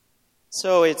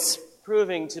So it's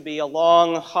proving to be a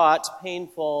long, hot,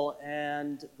 painful,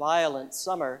 and violent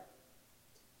summer.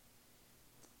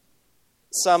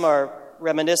 Some are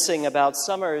reminiscing about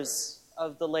summers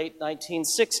of the late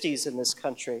 1960s in this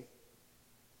country.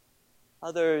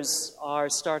 Others are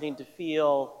starting to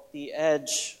feel the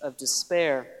edge of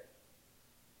despair.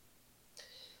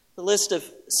 The list of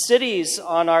cities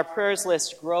on our prayers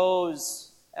list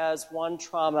grows as one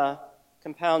trauma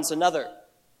compounds another.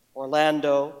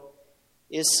 Orlando,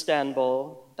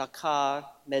 Istanbul, Dhaka,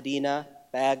 Medina,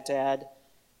 Baghdad,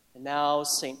 and now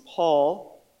St.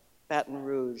 Paul, Baton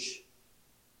Rouge,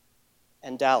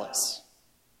 and Dallas.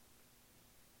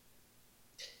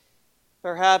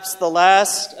 Perhaps the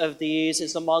last of these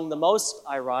is among the most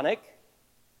ironic,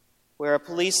 where a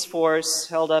police force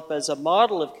held up as a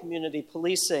model of community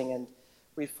policing and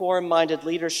reform-minded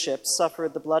leadership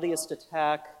suffered the bloodiest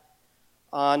attack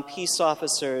on peace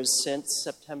officers since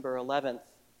September 11th.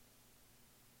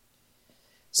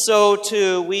 So,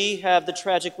 too, we have the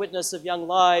tragic witness of young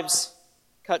lives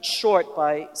cut short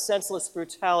by senseless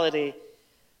brutality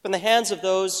from the hands of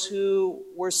those who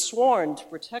were sworn to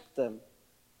protect them.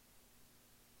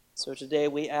 So today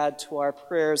we add to our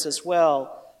prayers as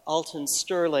well Alton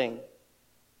Sterling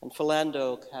and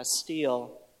Philando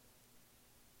Castile.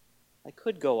 I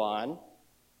could go on,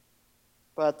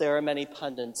 but there are many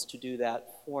pundits to do that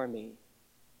for me.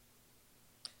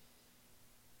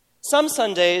 Some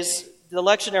Sundays, the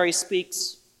lectionary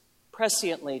speaks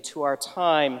presciently to our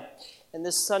time, and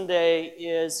this Sunday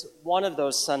is one of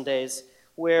those Sundays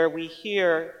where we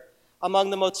hear among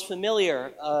the most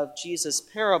familiar of Jesus'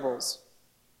 parables.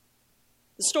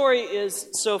 The story is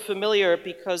so familiar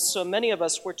because so many of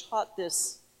us were taught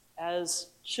this as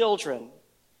children,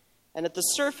 and at the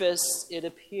surface it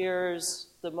appears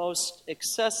the most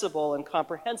accessible and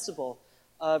comprehensible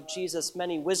of Jesus'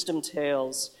 many wisdom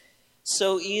tales,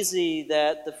 so easy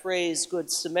that the phrase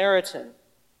Good Samaritan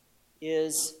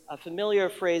is a familiar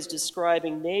phrase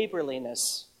describing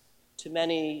neighborliness to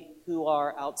many who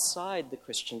are outside the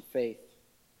Christian faith.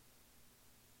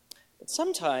 But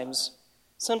sometimes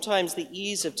the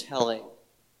ease of telling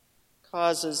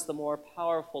causes the more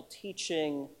powerful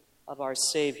teaching of our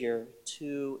Savior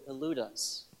to elude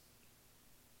us.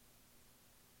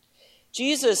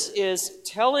 Jesus is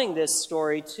telling this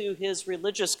story to his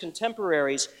religious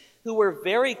contemporaries who were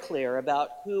very clear about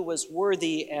who was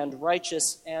worthy and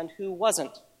righteous and who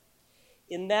wasn't.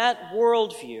 In that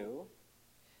worldview,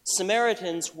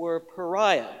 Samaritans were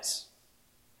pariahs,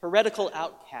 heretical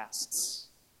outcasts,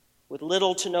 with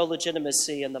little to no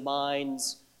legitimacy in the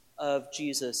minds of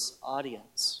Jesus'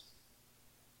 audience.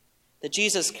 That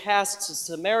Jesus casts a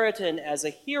Samaritan as a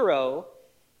hero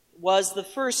was the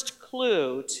first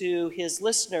clue to his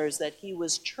listeners that he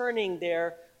was turning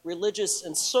their religious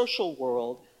and social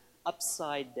world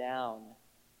upside down.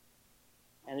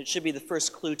 And it should be the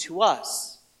first clue to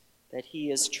us that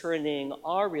he is turning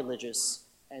our religious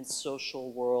and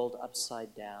social world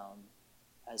upside down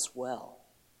as well.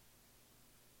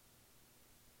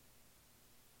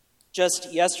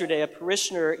 Just yesterday, a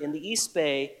parishioner in the East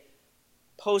Bay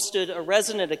posted a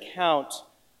resonant account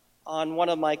on one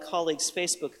of my colleagues'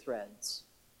 Facebook threads.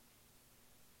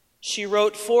 She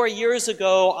wrote, 4 years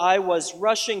ago, I was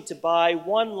rushing to buy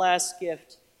one last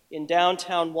gift in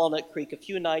downtown Walnut Creek a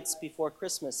few nights before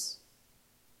Christmas.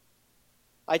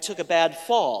 I took a bad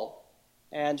fall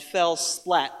and fell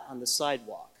splat on the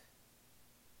sidewalk.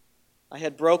 I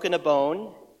had broken a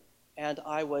bone and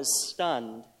I was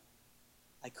stunned.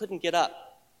 I couldn't get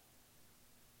up.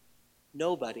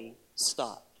 Nobody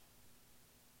stopped.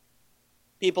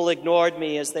 People ignored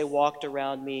me as they walked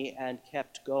around me and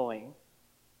kept going.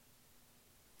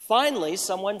 Finally,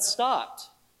 someone stopped.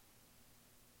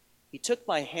 He took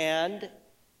my hand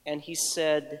and he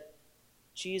said,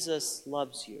 "Jesus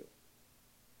loves you."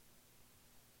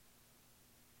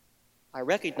 I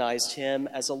recognized him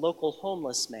as a local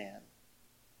homeless man,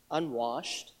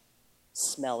 unwashed,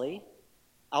 smelly,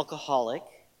 alcoholic,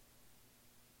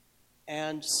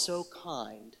 and so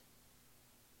kind.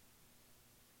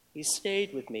 He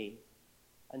stayed with me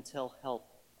until help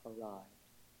arrived.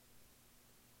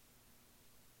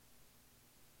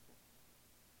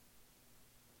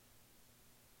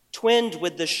 Twinned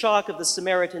with the shock of the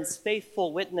Samaritan's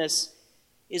faithful witness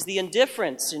is the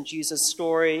indifference in Jesus'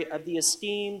 story of the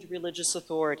esteemed religious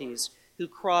authorities who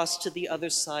crossed to the other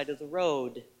side of the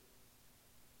road.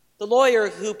 The lawyer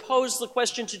who posed the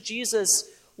question to Jesus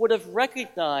would have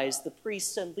recognized the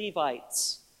priests and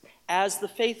Levites as the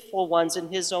faithful ones in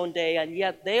his own day, and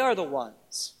yet they are the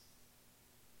ones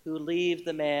who leave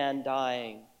the man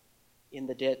dying in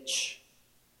the ditch.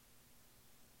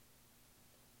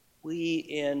 We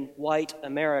in white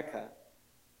America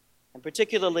and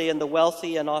particularly in the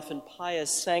wealthy and often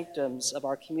pious sanctums of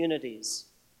our communities,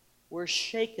 were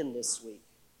shaken this week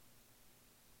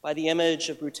by the image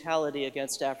of brutality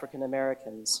against African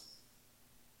Americans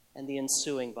and the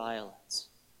ensuing violence.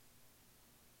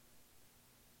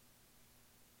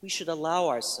 We should allow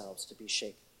ourselves to be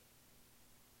shaken,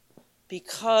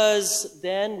 because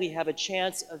then we have a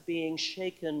chance of being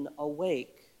shaken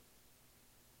awake.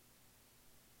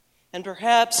 And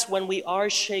perhaps when we are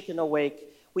shaken awake,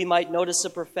 we might notice a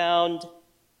profound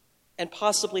and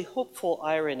possibly hopeful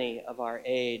irony of our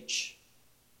age.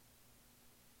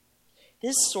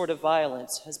 This sort of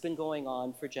violence has been going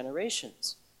on for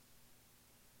generations.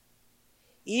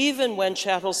 Even when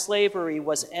chattel slavery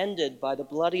was ended by the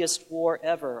bloodiest war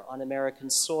ever on American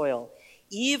soil,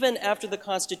 even after the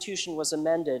Constitution was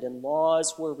amended and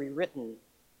laws were rewritten,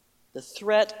 the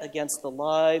threat against the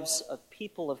lives of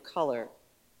people of color,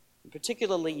 and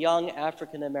particularly young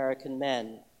African American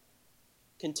men,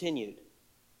 continued.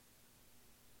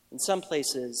 In some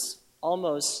places,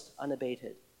 almost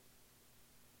unabated.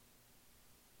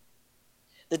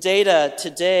 The data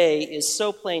today is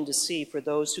so plain to see for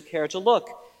those who care to look,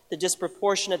 the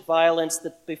disproportionate violence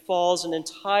that befalls an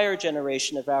entire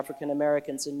generation of African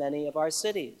Americans in many of our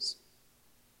cities.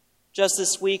 Just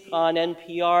this week on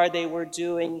NPR, they were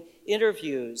doing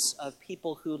interviews of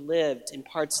people who lived in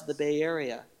parts of the Bay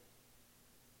Area.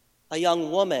 A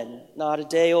young woman, not a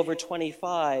day over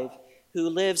 25, who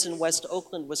lives in West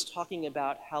Oakland, was talking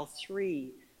about how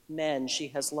 3 men she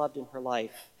has loved in her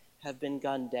life have been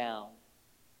gunned down.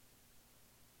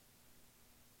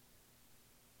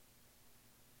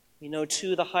 We know,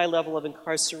 too, the high level of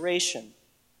incarceration,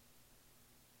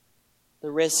 the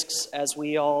risks, as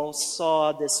we all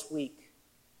saw this week,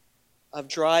 of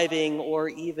driving or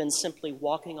even simply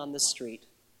walking on the street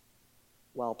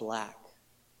while black.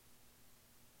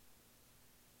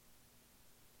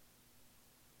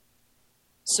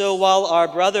 So while our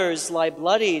brothers lie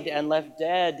bloodied and left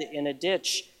dead in a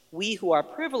ditch, we who are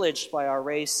privileged by our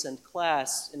race and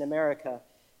class in America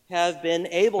have been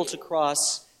able to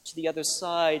cross to the other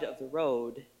side of the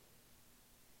road.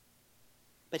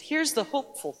 But here's the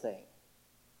hopeful thing.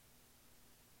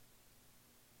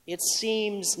 It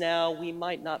seems now we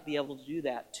might not be able to do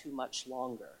that too much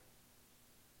longer.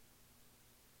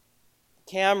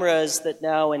 The cameras that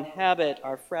now inhabit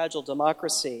our fragile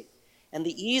democracy and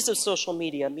the ease of social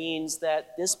media means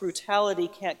that this brutality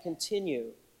can't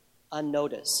continue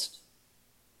unnoticed.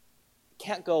 It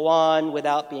can't go on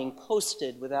without being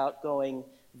posted, without going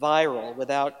viral,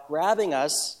 without grabbing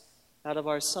us out of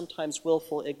our sometimes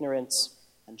willful ignorance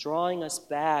and drawing us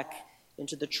back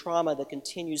into the trauma that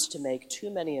continues to make too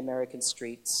many American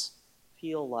streets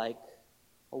feel like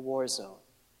a war zone.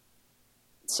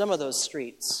 Some of those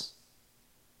streets,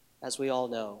 as we all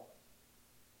know,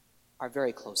 are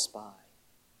very close by.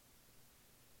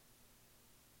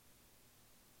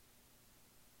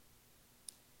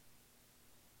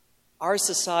 Our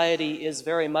society is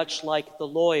very much like the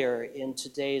lawyer in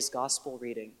today's gospel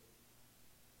reading.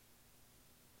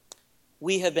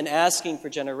 We have been asking for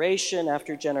generation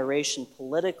after generation,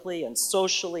 politically and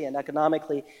socially and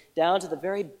economically, down to the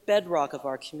very bedrock of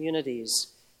our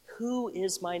communities, who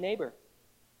is my neighbor?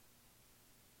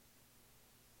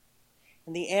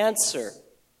 And the answer,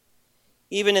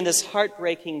 even in this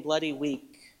heartbreaking, bloody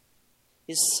week,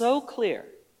 is so clear,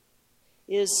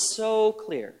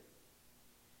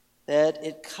 that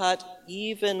it cut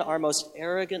even our most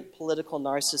arrogant political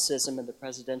narcissism in the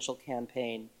presidential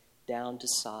campaign down to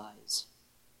size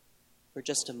for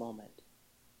just a moment.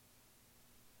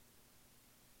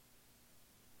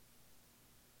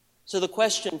 So the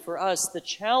question for us, the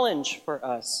challenge for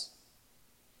us,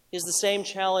 is the same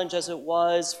challenge as it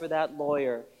was for that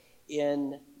lawyer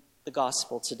in the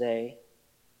gospel today.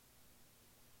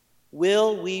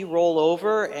 Will we roll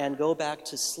over and go back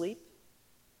to sleep?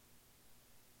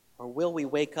 Or will we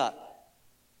wake up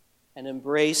and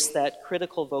embrace that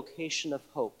critical vocation of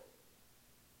hope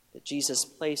that Jesus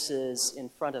places in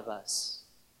front of us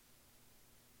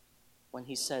when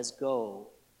he says, "Go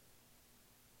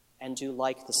and do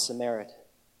like the Samaritan"?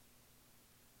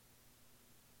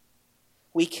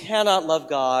 We cannot love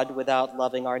God without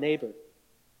loving our neighbor.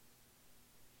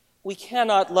 We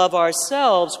cannot love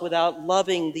ourselves without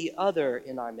loving the other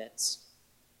in our midst.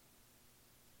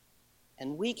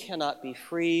 And we cannot be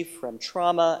free from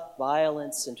trauma,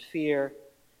 violence, and fear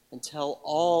until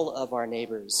all of our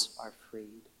neighbors are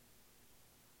freed.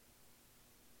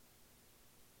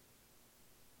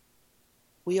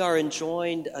 We are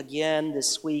enjoined again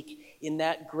this week in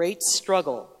that great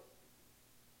struggle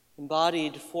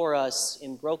embodied for us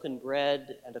in broken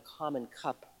bread and a common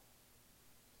cup.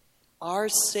 our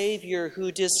Savior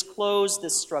who disclosed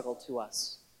this struggle to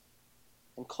us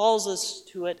and calls us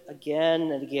to it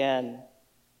again and again,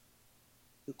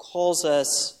 who calls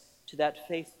us to that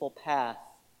faithful path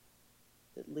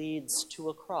that leads to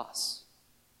a cross.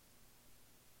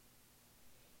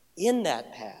 In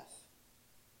that path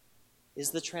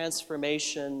is the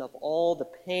transformation of all the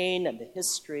pain and the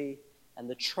history and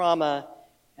the trauma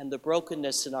and the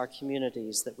brokenness in our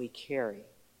communities that we carry.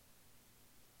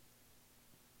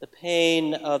 The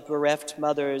pain of bereft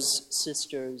mothers,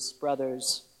 sisters,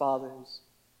 brothers, fathers,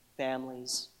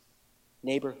 families,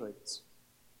 neighborhoods,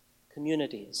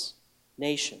 communities,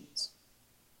 nations,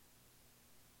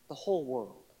 the whole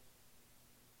world,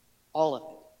 all of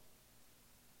it,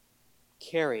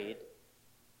 carried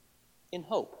in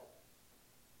hope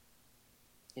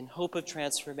of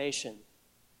transformation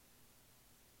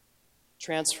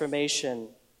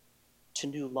to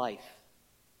new life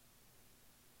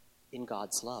in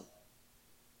God's love.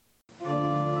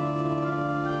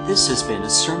 This has been a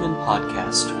sermon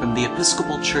podcast from the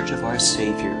Episcopal Church of Our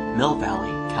Savior, Mill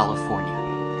Valley, California.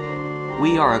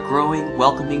 We are a growing,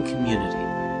 welcoming community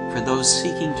for those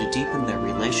seeking to deepen their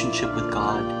relationship with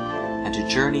God and to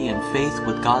journey in faith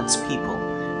with God's people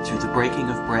through the breaking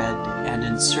of bread and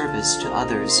in service to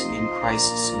others in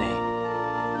Christ's name.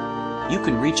 You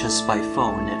can reach us by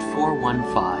phone at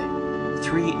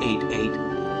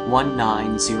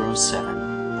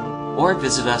 415-388-1907 or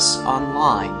visit us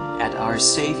online at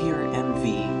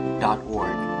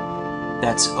oursaviormv.org.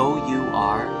 That's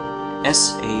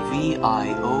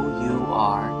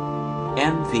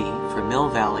OURSAVIOURMV for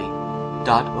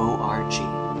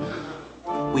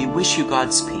millvalley.org. We wish you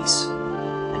God's peace,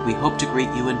 and we hope to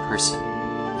greet you in person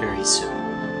very soon.